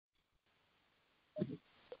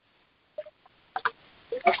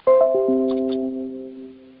About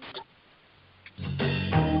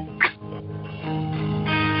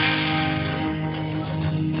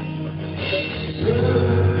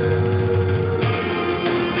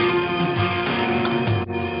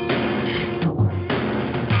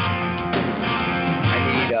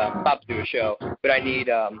to do a show, but I need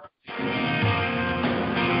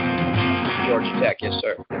Georgia Tech, yes,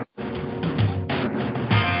 sir.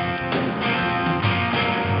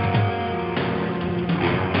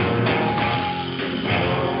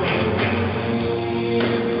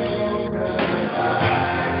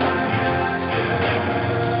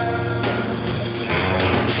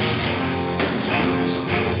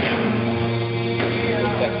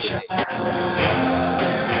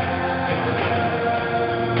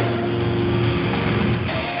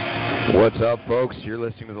 What's up, folks? You're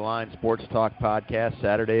listening to the Line Sports Talk Podcast,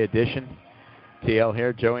 Saturday edition. TL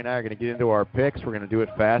here. Joey and I are going to get into our picks. We're going to do it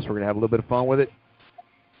fast. We're going to have a little bit of fun with it.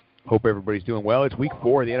 Hope everybody's doing well. It's week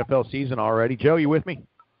 4 of the NFL season already. Joe, you with me?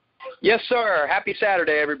 Yes, sir. Happy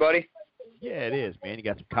Saturday, everybody. Yeah, it is, man. You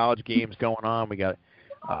got some college games going on. We got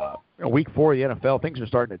week 4 of the NFL. Things are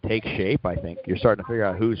starting to take shape, I think. You're starting to figure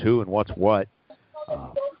out who's who and what's what.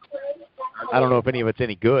 I don't know if any of it's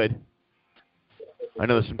any good. I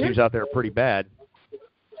know there's some teams out there are pretty bad.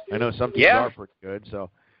 I know some teams are pretty good. So,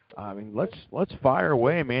 I mean, let's fire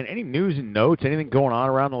away, man. Any news and notes? Anything going on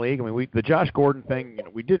around the league? I mean, the Josh Gordon thing,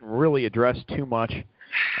 we didn't really address too much.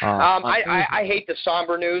 I hate the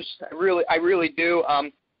somber news. I really do.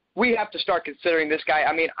 We have to start considering this guy.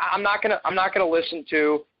 I mean, I'm not gonna listen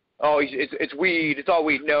to. Oh, it's weed. It's all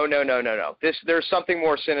weed. No. There's something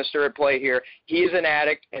more sinister at play here. He is an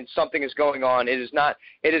addict, and something is going on. It is not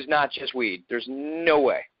just weed. There's no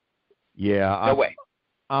way. Yeah, no way.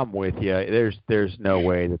 I'm with you. There's no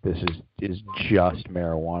way that this is just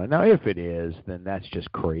marijuana. Now, if it is, then that's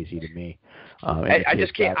just crazy to me. I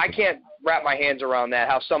just can't. I can't wrap my hands around that.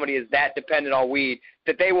 How somebody is that dependent on weed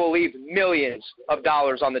that they will leave millions of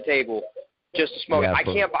dollars on the table just to smoke. Yeah,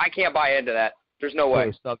 I can't buy into that. There's no way.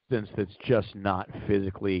 A substance that's just not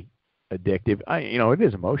physically addictive. It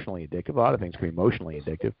is emotionally addictive. A lot of things can be emotionally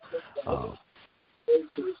addictive.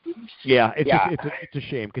 It's a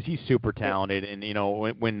shame because he's super talented. And,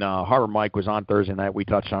 when Harbor Mike was on Thursday night, we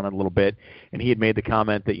touched on it a little bit. And he had made the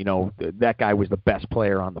comment that, that guy was the best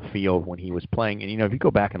player on the field when he was playing. And, if you go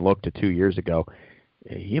back and look to 2 years ago,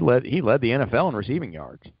 he led the NFL in receiving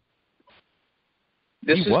yards.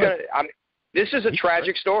 This is a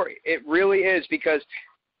tragic story. It really is, because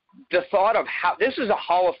the thought of how this is a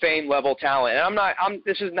Hall of Fame level talent, and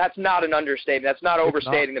that's not an understatement. That's not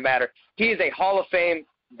overstating the matter. He is a Hall of Fame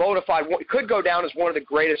bona fide. Could go down as one of the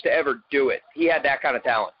greatest to ever do it. He had that kind of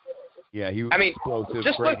talent. Yeah,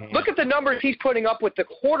 just look at the numbers he's putting up with the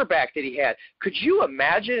quarterback that he had. Could you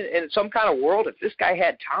imagine in some kind of world if this guy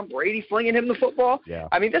had Tom Brady flinging him the football? Yeah.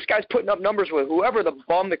 I mean, this guy's putting up numbers with whoever the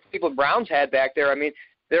bum the Cleveland Browns had back there. I mean,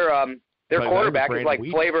 their quarterback is like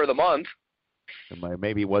flavor of the month.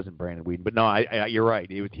 Maybe it wasn't Brandon Weeden, but no, you're right.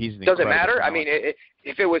 He's an Does it matter? talent. I mean,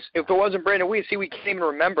 if it wasn't Brandon Weeden, we can't even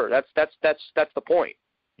remember. That's the point.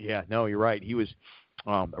 Yeah, no, you're right. He was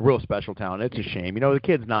a real special talent. It's a shame. The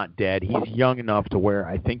kid's not dead. He's young enough to where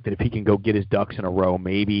I think that if he can go get his ducks in a row,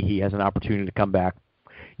 maybe he has an opportunity to come back.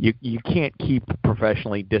 You can't keep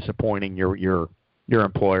professionally disappointing your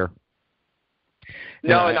employer.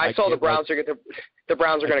 No, and I saw the Browns are going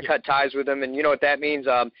to cut ties with him, and you know what that means.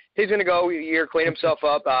 He's going to go here, clean himself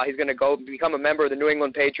up. He's going to go become a member of the New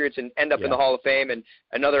England Patriots and end up in the Hall of Fame, and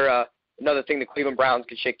another thing the Cleveland Browns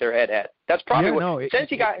can shake their head at. That's probably since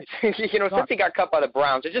he got cut by the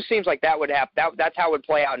Browns, it just seems like that would happen. That's how it would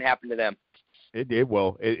play out and happen to them. It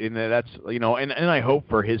will, and that's and I hope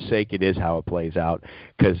for his sake it is how it plays out,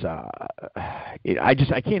 because I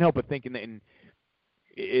can't help but thinking that.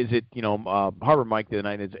 Is it, Harbor Mike the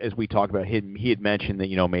other night, as we talked about, he had mentioned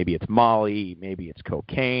that, maybe it's Molly, maybe it's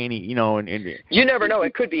cocaine, and you never know.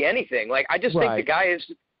 It could be anything. Like, I just think the guy is,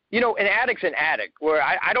 an addict's an addict, where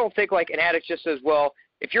I don't think, like, an addict just says, well,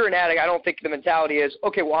 if you're an addict, I don't think the mentality is,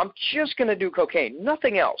 okay, well, I'm just going to do cocaine.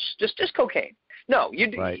 Nothing else. Just cocaine. No,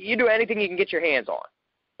 you do anything you can get your hands on.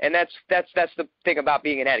 And that's the thing about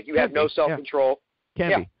being an addict. You have no self-control.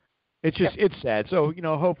 Can be. It's just, it's sad. So,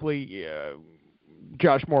 hopefully,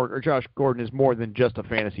 Josh Gordon is more than just a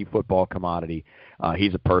fantasy football commodity.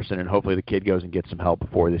 He's a person, and hopefully the kid goes and gets some help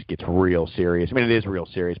before this gets real serious. I mean, it is real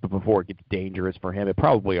serious, but before it gets dangerous for him, it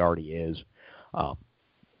probably already is. I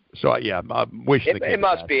wish the kid it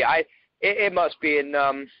must be. It must be, and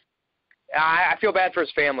I feel bad for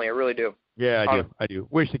his family. I really do. Yeah, I do.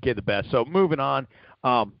 Wish the kid the best. So moving on.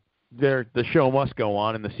 The show must go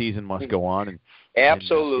on, and the season must go on. And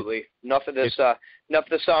absolutely. Enough of this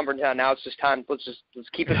somber now. Now it's just time. Let's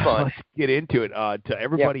keep it fun. Let's get into it. To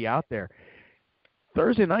everybody out there,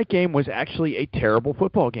 Thursday night game was actually a terrible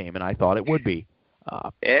football game, and I thought it would be.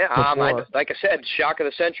 Like I said, shock of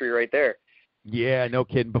the century right there. Yeah, no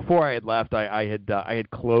kidding. Before I had left, I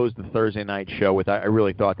had closed the Thursday night show with I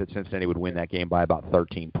really thought that Cincinnati would win that game by about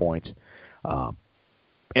 13 points.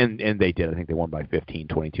 And they did. I think they won by 15,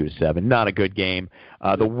 22-7. Not a good game.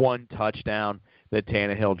 The one touchdown that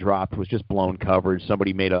Tannehill dropped was just blown coverage.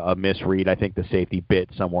 Somebody made a misread. I think the safety bit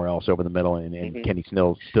somewhere else over the middle, and Kenny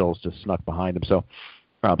Stills just snuck behind him. So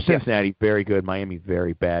Cincinnati, very good. Miami,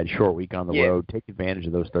 very bad. Short week on the road. Take advantage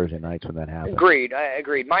of those Thursday nights when that happens. Agreed. I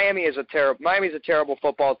agreed. Miami's a terrible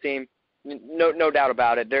football team. No doubt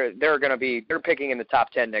about it. They're picking in the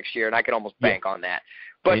top 10 next year, and I can almost bank on that.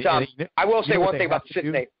 But I will say one thing about the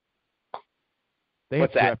Cincinnati.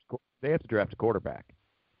 What's that? They have to draft a quarterback.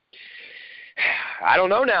 I don't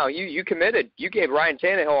know now. You committed. You gave Ryan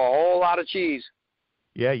Tannehill a whole lot of cheese.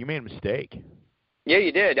 Yeah, you made a mistake. Yeah,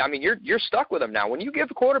 you did. I mean, you're stuck with him now. When you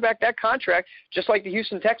give a quarterback that contract, just like the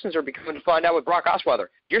Houston Texans are becoming to find out with Brock Osweiler,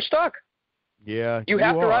 you're stuck. Yeah, you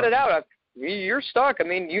have to run it out. You're stuck. I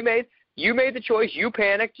mean, you made the choice. You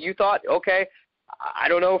panicked. You thought, okay, I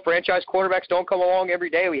don't know. Franchise quarterbacks don't come along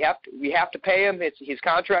every day. We have to pay him. His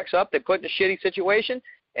contract's up. They put in a shitty situation,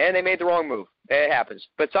 and they made the wrong move. It happens.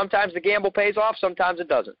 But sometimes the gamble pays off. Sometimes it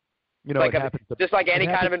doesn't. You know, it happens just like any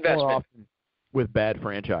kind of investment. With bad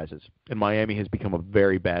franchises, and Miami has become a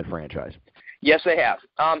very bad franchise. Yes, they have.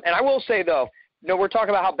 And I will say, though, we're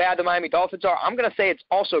talking about how bad the Miami Dolphins are. I'm going to say it's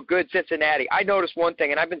also good Cincinnati. I noticed one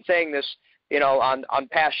thing, and I've been saying this, on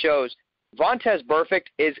past shows. Vontaze Burfict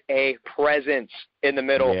is a presence in the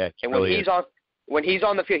middle, and when he's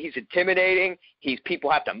on the field, he's intimidating. People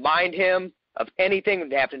have to mind him of anything.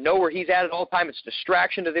 They have to know where he's at all the time. It's a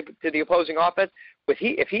distraction to the opposing offense.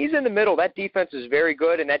 If he's in the middle, that defense is very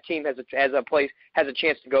good, and that team has a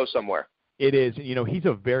chance to go somewhere. It is. He's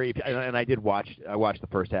a very – and I watched the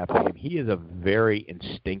first half of the game. He is a very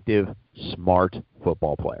instinctive, smart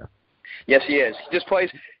football player. Yes, he is. He just plays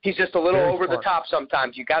 – he's just a little very over smart. The top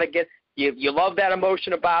sometimes. You got to get – you love that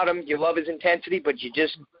emotion about him. You love his intensity, but you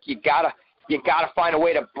got to find a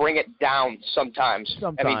way to bring it down sometimes.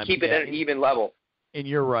 Keep it at an even level. And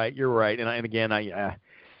you're right. And again, I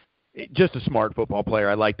just a smart football player.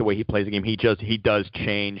 I like the way he plays the game. He does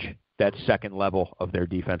change that second level of their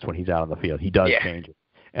defense when he's out on the field. He does change it.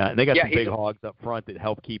 And they got some big hogs up front that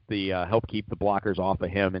help keep the blockers off of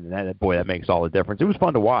him, and that makes all the difference. It was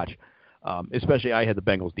fun to watch. Especially I had the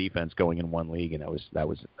Bengals defense going in one league, and that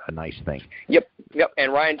was a nice thing. Yep.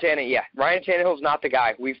 And Ryan Tannehill's not the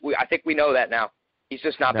guy. I think we know that now. He's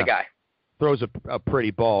just not the guy. Throws a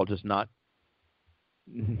pretty ball, just not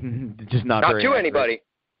very to accurate. Anybody.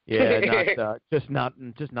 Yeah, just not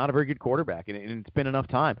a very good quarterback, and it's been enough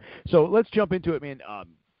time. So let's jump into it, man.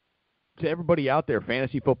 To everybody out there,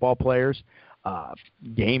 fantasy football players,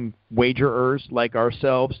 game wagerers like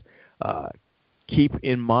ourselves, keep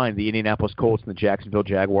in mind the Indianapolis Colts and the Jacksonville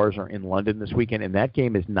Jaguars are in London this weekend, and that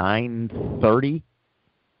game is 9:30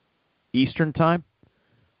 Eastern time.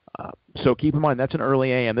 So keep in mind, that's an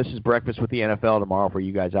early a.m. This is breakfast with the NFL tomorrow for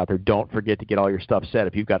you guys out there. Don't forget to get all your stuff set.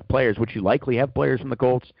 If you've got players, which you likely have players from the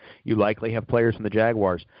Colts, you likely have players from the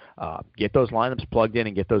Jaguars, get those lineups plugged in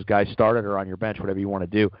and get those guys started or on your bench, whatever you want to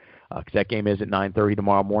do, because that game is at 9:30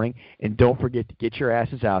 tomorrow morning. And don't forget to get your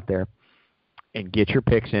asses out there and get your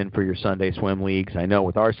picks in for your Sunday swim leagues. I know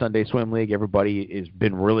with our Sunday swim league, everybody has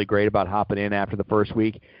been really great about hopping in after the first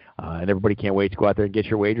week, and everybody can't wait to go out there and get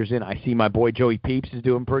your wagers in. I see my boy Joey Peeps is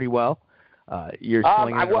doing pretty well. You're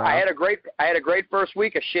slinging it around. I had a great first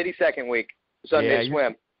week, a shitty second week. Sunday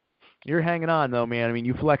swim. You're hanging on, though, man. I mean,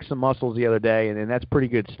 you flexed some muscles the other day, and that's pretty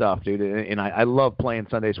good stuff, dude. And I love playing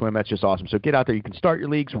Sunday swim. That's just awesome. So get out there. You can start your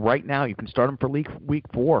leagues right now. You can start them for week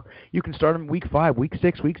 4. You can start them week 5, week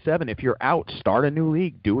 6, week 7. If you're out, start a new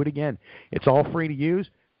league. Do it again. It's all free to use.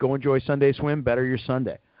 Go enjoy Sunday swim. Better your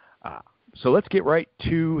Sunday. So let's get right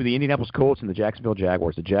to the Indianapolis Colts and the Jacksonville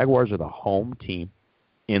Jaguars. The Jaguars are the home team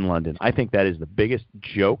in London. I think that is the biggest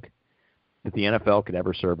joke that the NFL could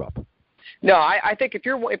ever serve up. No, I think if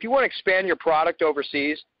you want to expand your product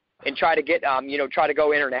overseas and try to get try to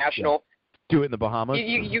go international, do it in the Bahamas.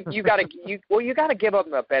 You got to give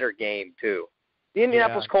them a better game too. The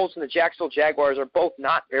Indianapolis Colts and the Jacksonville Jaguars are both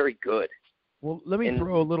not very good. Well, let me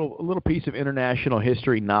throw a little piece of international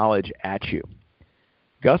history knowledge at you.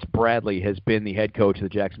 Gus Bradley has been the head coach of the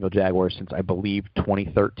Jacksonville Jaguars since, I believe,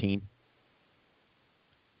 2013.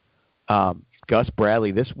 Gus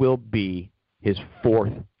Bradley, this will be his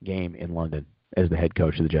 4th game in London. as the head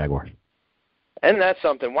coach of the Jaguars. And that's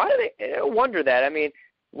something. Why do they? I wonder that. I mean,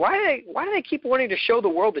 why do they keep wanting to show the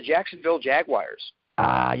world the Jacksonville Jaguars?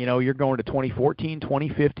 You're going to 2014,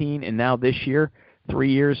 2015, and now this year,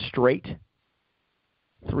 3 years straight.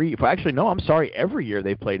 Every year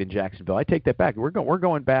they played in Jacksonville. I take that back. We're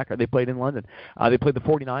going back. They played in London. They played the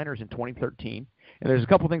 49ers in 2013. And there's a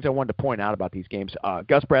couple things I wanted to point out about these games.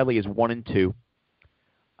 Gus Bradley is 1-2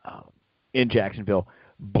 in Jacksonville,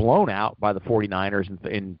 blown out by the 49ers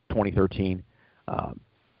in 2013.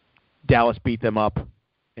 Dallas beat them up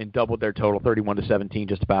and doubled their total, 31-17,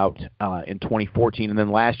 just about, in 2014. And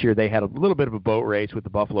then last year they had a little bit of a boat race with the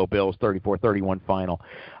Buffalo Bills, 34-31 final.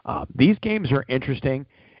 These games are interesting,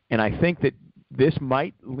 and I think that this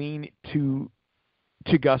might lean to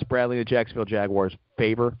Gus Bradley and the Jacksonville Jaguars'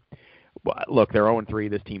 favor. Look, they're 0-3.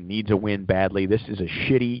 This team needs a win badly. This is a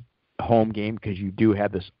shitty home game because you do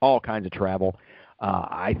have this all kinds of travel.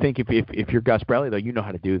 I think if you're Gus Bradley, though, you know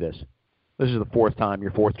how to do this. This is the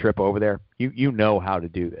your fourth trip over there. You know how to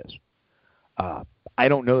do this. I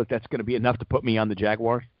don't know if that's going to be enough to put me on the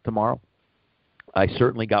Jaguars tomorrow. I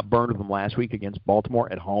certainly got burned with them last week against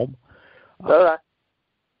Baltimore at home.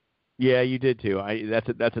 Yeah, you did too.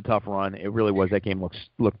 That's a tough run. It really was. That game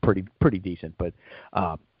looked pretty decent. But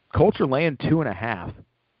Colts are laying 2.5.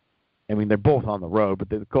 I mean, they're both on the road, but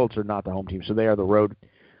the Colts are not the home team, so they are the road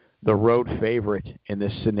favorite in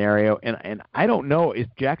this scenario. And I don't know, is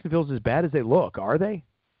Jacksonville's as bad as they look? Are they?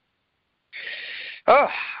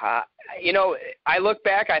 I look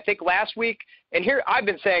back, I think last week, and here I've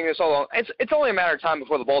been saying this all along, it's only a matter of time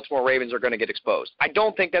before the Baltimore Ravens are going to get exposed. I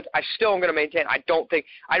still am going to maintain, I don't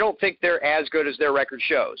think they're as good as their record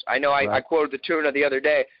shows. I know I quoted the tuna the other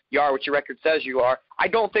day, you are what your record says you are. I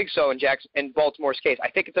don't think so in Baltimore's case.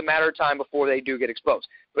 I think it's a matter of time before they do get exposed.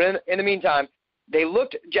 But in the meantime,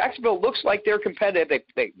 Jacksonville looks like they're competitive.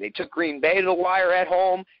 They took Green Bay to the wire at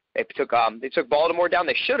home. They took Baltimore down.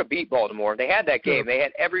 They should have beat Baltimore. They had that game. They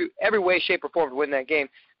had every way, shape, or form to win that game.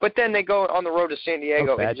 But then they go on the road to San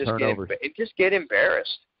Diego and just get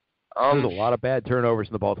embarrassed. There's a lot of bad turnovers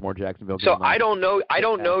in the Baltimore-Jacksonville game. So I don't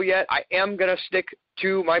know yet. I am going to stick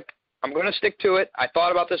to it. I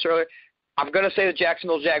thought about this earlier. I'm going to say the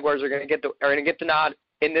Jacksonville Jaguars are going to get the nod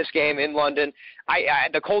in this game in London.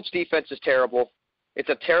 The Colts defense is terrible. It's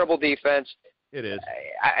a terrible defense. It is.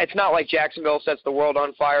 It's not like Jacksonville sets the world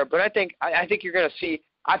on fire, but I think you're going to see.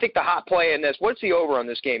 I think the hot play in this. What's the over on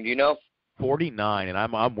this game? Do you know? 49, and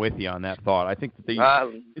I'm with you on that thought. I think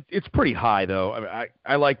that it's pretty high though. I mean,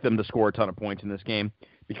 I like them to score a ton of points in this game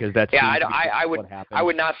because that's I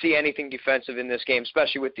would not see anything defensive in this game,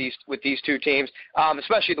 especially with these two teams,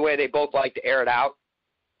 especially the way they both like to air it out.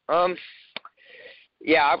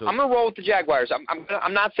 Yeah, I'm going to roll with the Jaguars.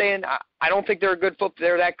 I'm not saying I don't think they're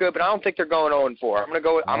they're that good, but I don't think they're going 0-4. I'm going to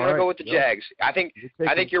go with the Jags. I think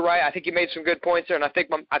you're right. I think you made some good points there, and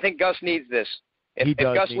I think Gus needs this. If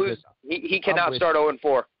Gus loses, he cannot start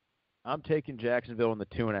 0-4. I'm taking Jacksonville in the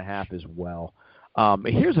 2.5 as well.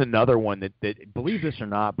 Here's another one that believe this or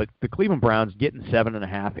not, but the Cleveland Browns getting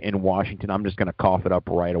 7.5 in Washington. I'm just going to cough it up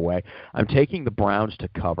right away. I'm taking the Browns to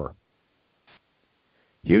cover.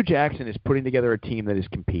 Hugh Jackson is putting together a team that is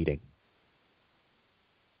competing.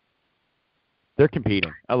 They're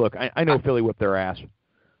competing. Look, I know Philly whipped their ass,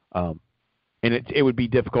 and it would be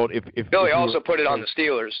difficult if Philly also put it on the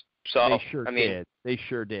Steelers. So they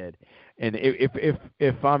sure did. And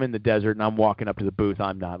if I'm in the desert and I'm walking up to the booth,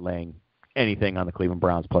 I'm not laying anything on the Cleveland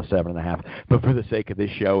Browns plus 7.5. But for the sake of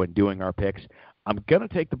this show and doing our picks, I'm gonna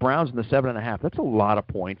take the Browns in the 7.5. That's a lot of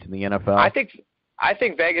points in the NFL. I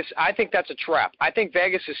think Vegas. I think that's a trap. I think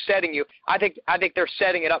Vegas is setting you. I think they're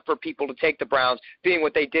setting it up for people to take the Browns, being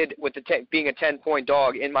what they did with being a 10-point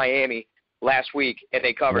dog in Miami last week, and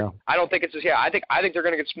they covered. Yeah. I don't think it's as I think they're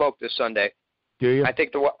going to get smoked this Sunday. Do you?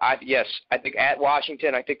 Yes. I think at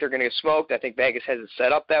Washington, I think they're going to get smoked. I think Vegas has it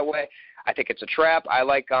set up that way. I think it's a trap. I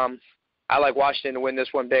like Washington to win this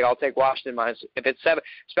one big. I'll take Washington minus if it's 7.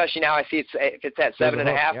 Especially now, I see if it's at 7.5.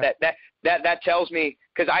 Yeah. That tells me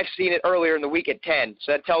because I've seen it earlier in the week at 10.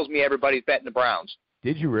 So that tells me everybody's betting the Browns.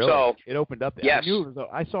 Did you really? So it opened up. Yes.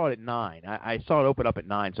 I saw it at 9. I saw it open up at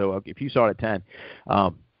 9. So if you saw it at 10,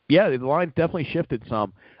 yeah, the line definitely shifted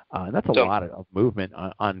some. And that's a lot of movement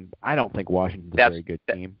on. I don't think Washington's a very good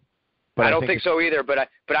team. But I don't think so either. But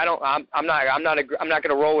I don't. I'm not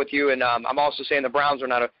going to roll with you. And I'm also saying the Browns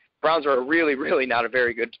are really, really not a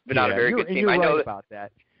very good, not a very good team. I know right about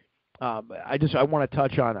that. I want to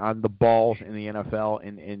touch on the balls in the NFL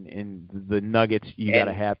and the nuggets you got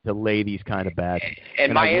to have to lay these kind of bats.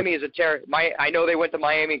 And Miami is a terrible. I know they went to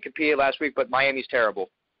Miami and competed last week, but Miami's terrible.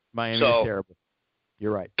 Miami's terrible.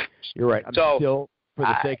 You're right. I'm still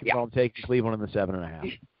for the sake of it, I'm taking Cleveland in the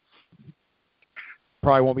 7.5.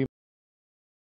 Probably won't be